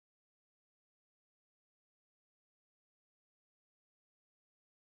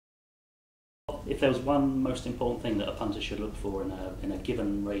if there was one most important thing that a punter should look for in a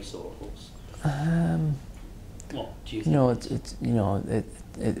given race or horse, what do you think?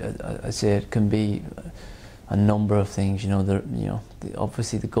 I say it can be a number of things.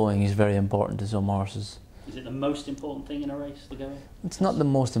 Obviously the going is very important to some horses. Is it the most important thing in a race, the going? It's not the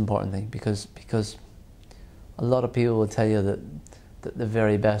most important thing because a lot of people will tell you that the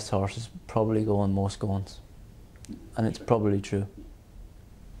very best horses probably go on most goings, and it's probably true.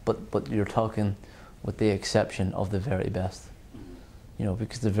 But you're talking with the exception of the very best.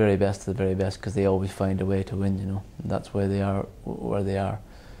 Because the very best are the very best because they always find a way to win, and that's why they are where they are.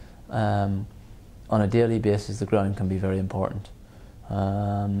 On a daily basis, the ground can be very important.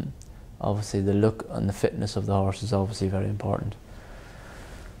 Obviously, the look and the fitness of the horse is obviously very important.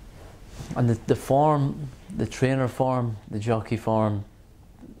 And the form, the trainer form, the jockey form,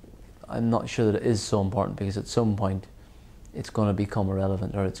 I'm not sure that it is so important because at some point it's going to become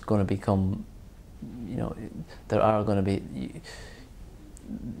irrelevant, or it's going to become, they are going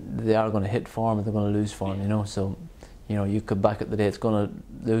to hit form and they're going to lose form, so you could back at the day it's going to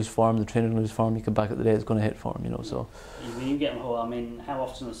lose form, the trainer lose form, you could back at the day it's going to hit form, so. When you get on a horse, how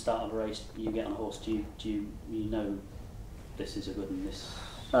often at the start of a race you get on a horse, do you know this is a good one, this?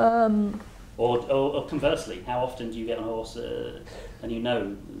 Or conversely, how often do you get on a horse and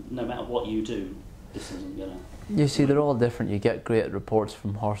no matter what you do, this isn't going to... You see, they're all different. You get great reports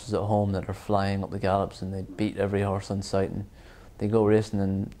from horses at home that are flying up the gallops and they beat every horse on sight, and they go racing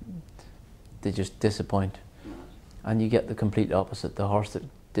and they just disappoint. And you get the complete opposite, the horse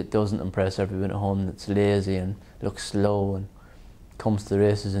that doesn't impress everyone at home, that's lazy and looks slow and comes to the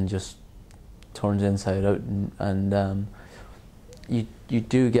races and just turns inside out, and you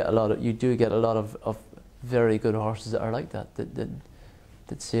do get a lot of very good horses that are like that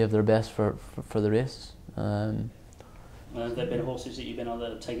save their best for the races. Have there been horses that you've been on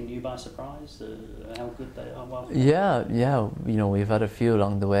that have taken you by surprise? How good they are? Well, yeah. We've had a few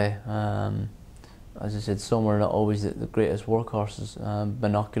along the way. As I said, some are not always the greatest workhorses.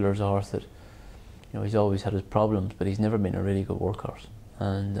 Binocular's a horse that, he's always had his problems, but he's never been a really good workhorse.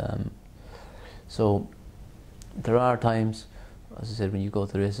 And so there are times, as I said, when you go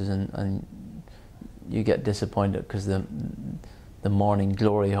to races and you get disappointed because the morning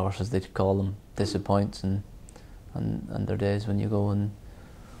glory horses, they call them, disappoints, and there are days when you go and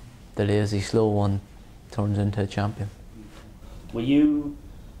the lazy slow one turns into a champion. Were you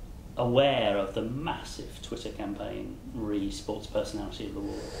aware of the massive Twitter campaign re Sports Personality of the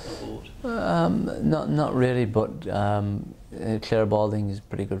Award? Not really, but Claire Balding is a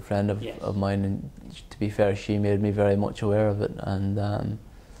pretty good friend of mine, and to be fair, she made me very much aware of it, and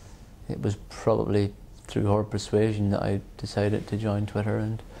it was probably through her persuasion that I decided to join Twitter.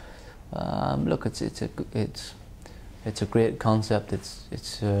 And look, it's a great concept.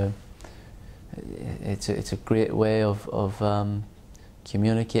 It's a great way of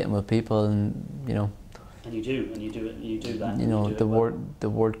communicating with people, and And you do that. The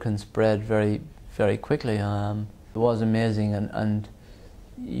word can spread very, very quickly. It was amazing, and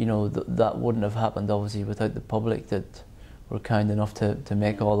that wouldn't have happened obviously without the public that were kind enough to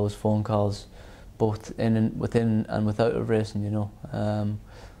make all those phone calls, both within and without of racing.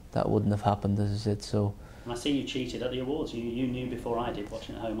 That wouldn't have happened, as I said. So. And I see you cheated at the awards. You knew before I did,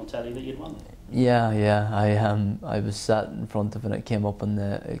 watching at home on telly, that you'd won. Yeah. I was sat in front of it, and it came up on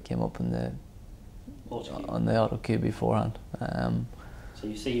the auto cue beforehand. So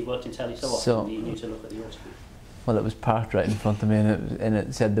you see, you've worked in telly so often that you knew to look at the auto cue. Well, it was parked right in front of me, and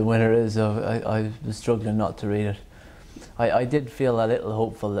it said the winner is. So I was struggling not to read it. I did feel a little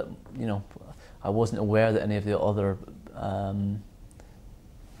hopeful that I wasn't aware that any of the other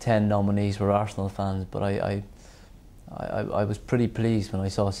 10 nominees were Arsenal fans, but I was pretty pleased when I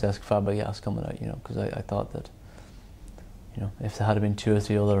saw Cesc Fabregas coming out, because I thought that, if there had been 2 or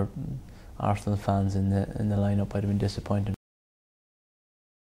 3 other Arsenal fans in the lineup, I'd have been disappointed.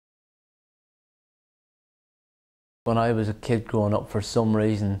 When I was a kid growing up, for some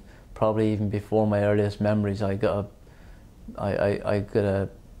reason, probably even before my earliest memories, I got a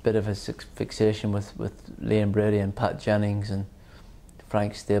bit of a fixation with Liam Brady and Pat Jennings and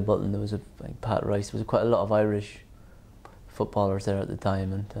Frank Stapleton. There was Pat Rice. There was quite a lot of Irish footballers there at the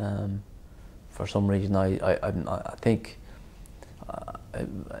time, and for some reason I think,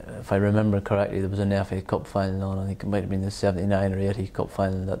 if I remember correctly, there was an FA Cup final on. I think it might have been the 79 or 80 Cup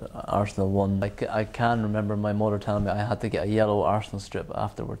final that Arsenal won. I can remember my mother telling me I had to get a yellow Arsenal strip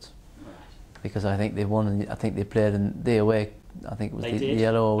afterwards, because I think they won, and I think they played in the away. I think it was the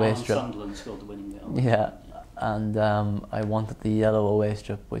yellow away strip. Sunderland scored the winning goal. Yeah, and I wanted the yellow away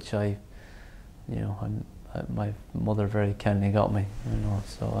strip, which I'm my mother very kindly got me, you know.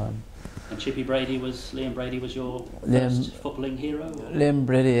 So. And Liam Brady was your first footballing hero? Or? Liam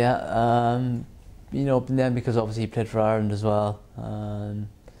Brady, yeah. You know, then because obviously he played for Ireland as well, and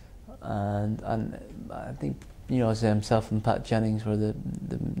I think, you know, himself and Pat Jennings were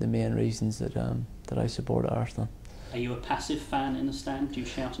the main reasons that I supported Arsenal. Are you a passive fan in the stand? Do you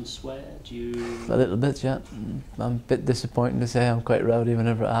shout and swear? Do you? A little bit, yeah. I'm a bit disappointed to say I'm quite rowdy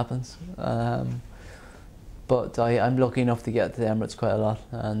whenever it happens. But I'm lucky enough to get to the Emirates quite a lot.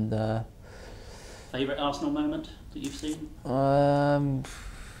 And favourite Arsenal moment that you've seen?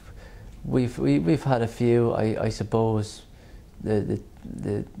 We've had a few. I suppose the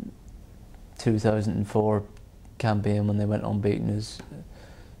 2004 campaign when they went unbeaten is,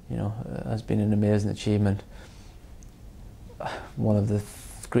 you know, has been an amazing achievement. One of the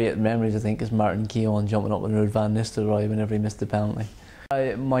great memories, I think, is Martin Keown jumping up with Van Nistelrooy whenever he missed the penalty.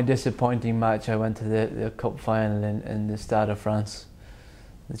 My disappointing match, I went to the cup final in the Stade de France,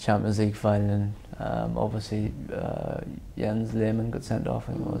 the Champions League final, and obviously Jens Lehmann got sent off.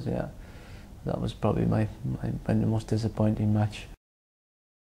 I think it was, yeah. That was probably my most disappointing match.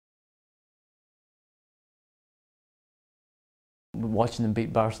 Watching them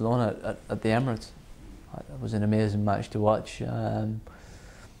beat Barcelona at the Emirates, it was an amazing match to watch.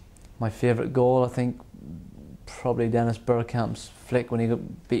 My favourite goal, I think, probably Dennis Bergkamp's flick when he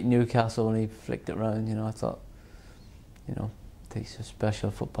beat Newcastle and he flicked it round. You know, I thought, you know, it takes a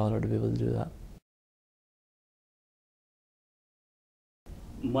special footballer to be able to do that.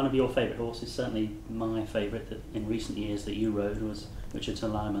 One of your favourite horses, certainly my favourite that in recent years that you rode, was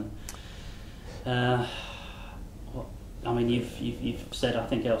Richardson Lyman. I mean, you've said, I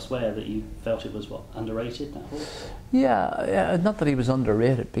think, elsewhere that you felt it was underrated, that horse. Yeah, not that he was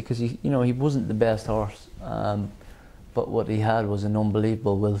underrated, because he wasn't the best horse, but what he had was an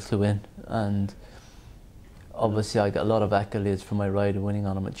unbelievable will to win, and obviously I got a lot of accolades for my ride and winning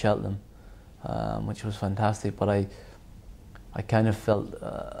on him at Cheltenham, which was fantastic. But I kind of felt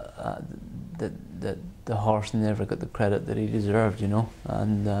that the horse never got the credit that he deserved, you know,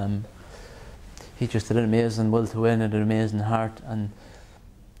 and. He just had an amazing will to win and an amazing heart, and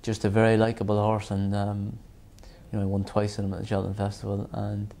just a very likeable horse. And you know, he won twice in him at the Cheltenham Festival,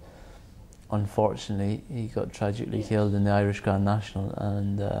 and unfortunately he got tragically killed in the Irish Grand National.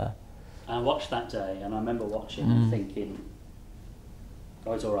 And I watched that day, and I remember watching and thinking,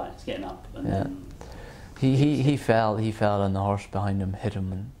 "Oh, it's all right. It's getting up." And then he fell, and the horse behind him hit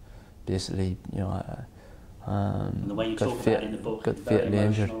him, and basically, you know. And the way you talk about it in the book, got fatally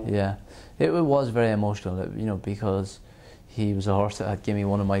injured. Yeah, it was very emotional, you know, because he was a horse that had given me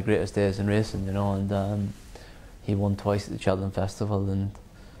one of my greatest days in racing, you know, and he won twice at the Cheltenham Festival,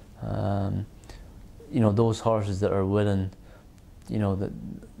 and you know, those horses that are willing, you know, that,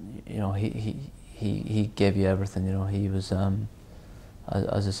 you know, he gave you everything, you know. He was,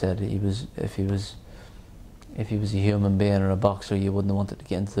 as I said, if he was a human being or a boxer, you wouldn't have wanted to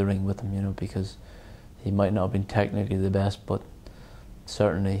get into the ring with him, you know, because he might not have been technically the best, but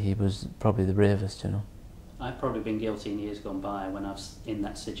certainly he was probably the bravest, you know. I've probably been guilty in years gone by when I was in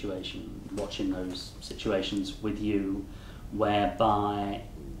that situation, watching those situations with you, whereby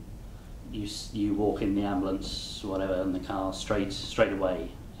you walk in the ambulance, whatever, in the car straight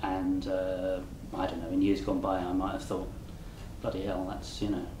away, and I don't know, in years gone by I might have thought, bloody hell, that's, you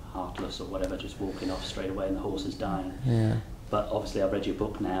know, heartless or whatever, just walking off straight away and the horse is dying. Yeah. But obviously I've read your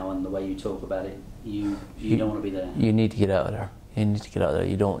book now, and the way you talk about it, you don't want to be there. You need to get out of there. You need to get out of there.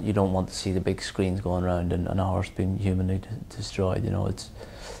 You don't want to see the big screens going around and a horse being humanly destroyed. You know, it's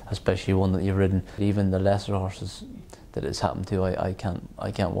especially one that you've ridden. Even the lesser horses that it's happened to, I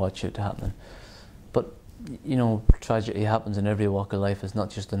can't watch it happening. But you know, tragedy happens in every walk of life. It's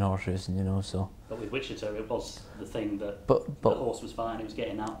not just in horse racing, you know. So. But with Wichita, it was the thing that the horse was fine. He was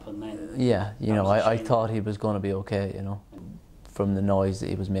getting up, and then. Yeah, you know, I thought he was going to be okay, you know, from the noise that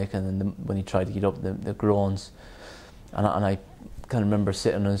he was making, and when he tried to get up, the groans, and I kind of remember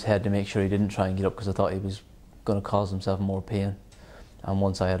sitting on his head to make sure he didn't try and get up, because I thought he was going to cause himself more pain. And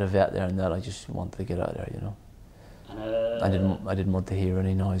once I had a vet there and that, I just wanted to get out of there, you know. And I didn't want to hear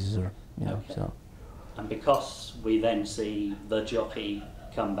any noises or, you know. Okay. So. And because we then see the jockey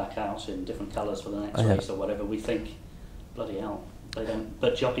come back out in different colours for the next race or whatever, we think, bloody hell. They don't,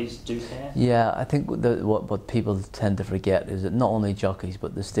 but jockeys do care? Yeah, I think what people tend to forget is that not only jockeys,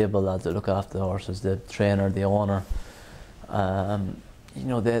 but the stable lads that look after the horses, the trainer, the owner, you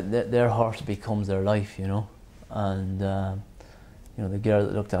know, their horse becomes their life, you know. And you know, the girl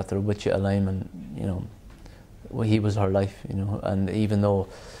that looked after Wichita Lyman, you know, well, he was her life, you know. And even though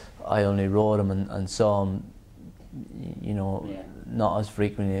I only rode him and saw him, you know, not as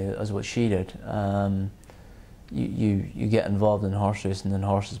frequently as what she did, you get involved in horse racing and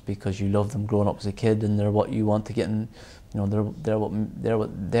horses because you love them growing up as a kid, and they're what you want to get in. You know, they're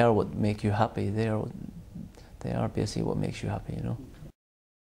what make you happy. They are basically what makes you happy. You know.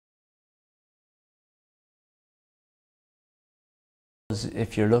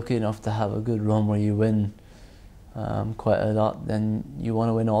 If you're lucky enough to have a good run where you win quite a lot, then you want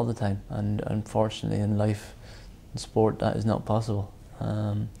to win all the time. And unfortunately, in life, in sport, that is not possible.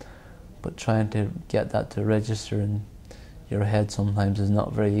 But trying to get that to register in your head sometimes is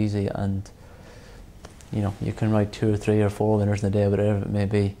not very easy. And you know, you can write 2 or 3 or 4 winners in a day, whatever it may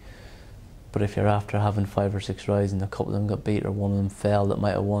be. But if you're after having 5 or 6 rides and a couple of them got beat or one of them fell that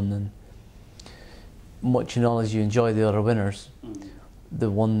might have won, then much and all as you enjoy the other winners, the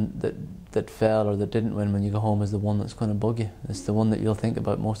one that fell or that didn't win when you go home is the one that's going to bug you. It's the one that you'll think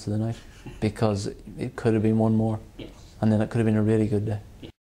about most of the night, because it could have been one more, yes. And then it could have been a really good day.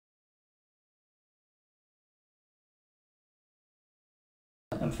 Yes.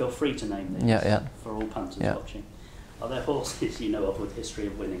 And feel free to name these for all punters watching. Are there horses you know of with history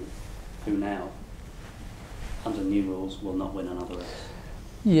of winning who now, under new rules, will not win another race?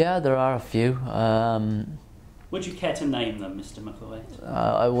 Yeah, there are a few. Would you care to name them, Mr. McCoy?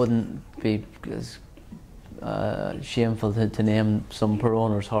 I wouldn't be as shameful to name some poor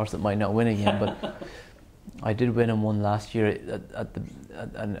owner's horse that might not win again, but I did win him one last year at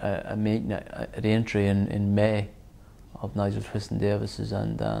a meeting at Aintree in May of Nigel Twiston Davis's,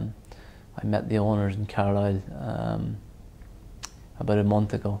 and I met the owners in Carlisle about a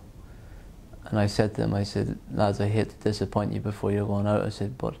month ago, and I said to them, I said, lads, I hate to disappoint you before you're going out, I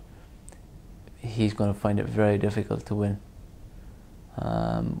said, but he's going to find it very difficult to win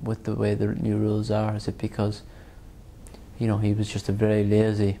with the way the new rules are. I said, because you know, he was just a very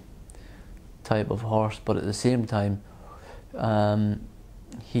lazy type of horse, but at the same time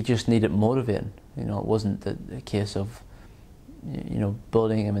he just needed motivating. You know, it wasn't a case of, you know,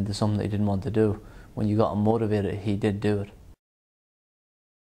 bullying him into something that he didn't want to do. When you got him motivated, he did do it.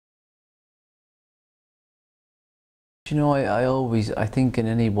 You know, I think in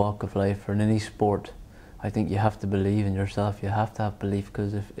any walk of life or in any sport, I think you have to believe in yourself. You have to have belief,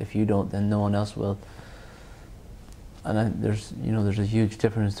 because if you don't, then no one else will. And there's a huge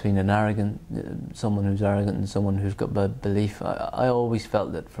difference between someone who's arrogant and someone who's got bad belief. I always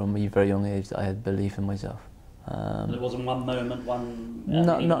felt that from a very young age that I had belief in myself. There wasn't one moment,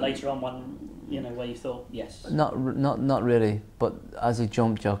 later on, you know, where you thought, yes. Not really. But as a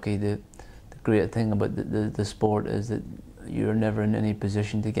jump jockey, the great thing about the sport is that you're never in any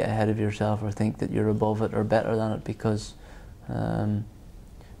position to get ahead of yourself or think that you're above it or better than it, because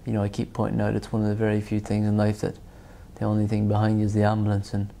you know, I keep pointing out it's one of the very few things in life that the only thing behind you is the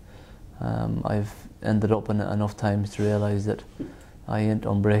ambulance, and I've ended up in it enough times to realise that I ain't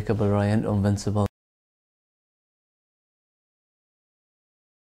unbreakable or I ain't invincible.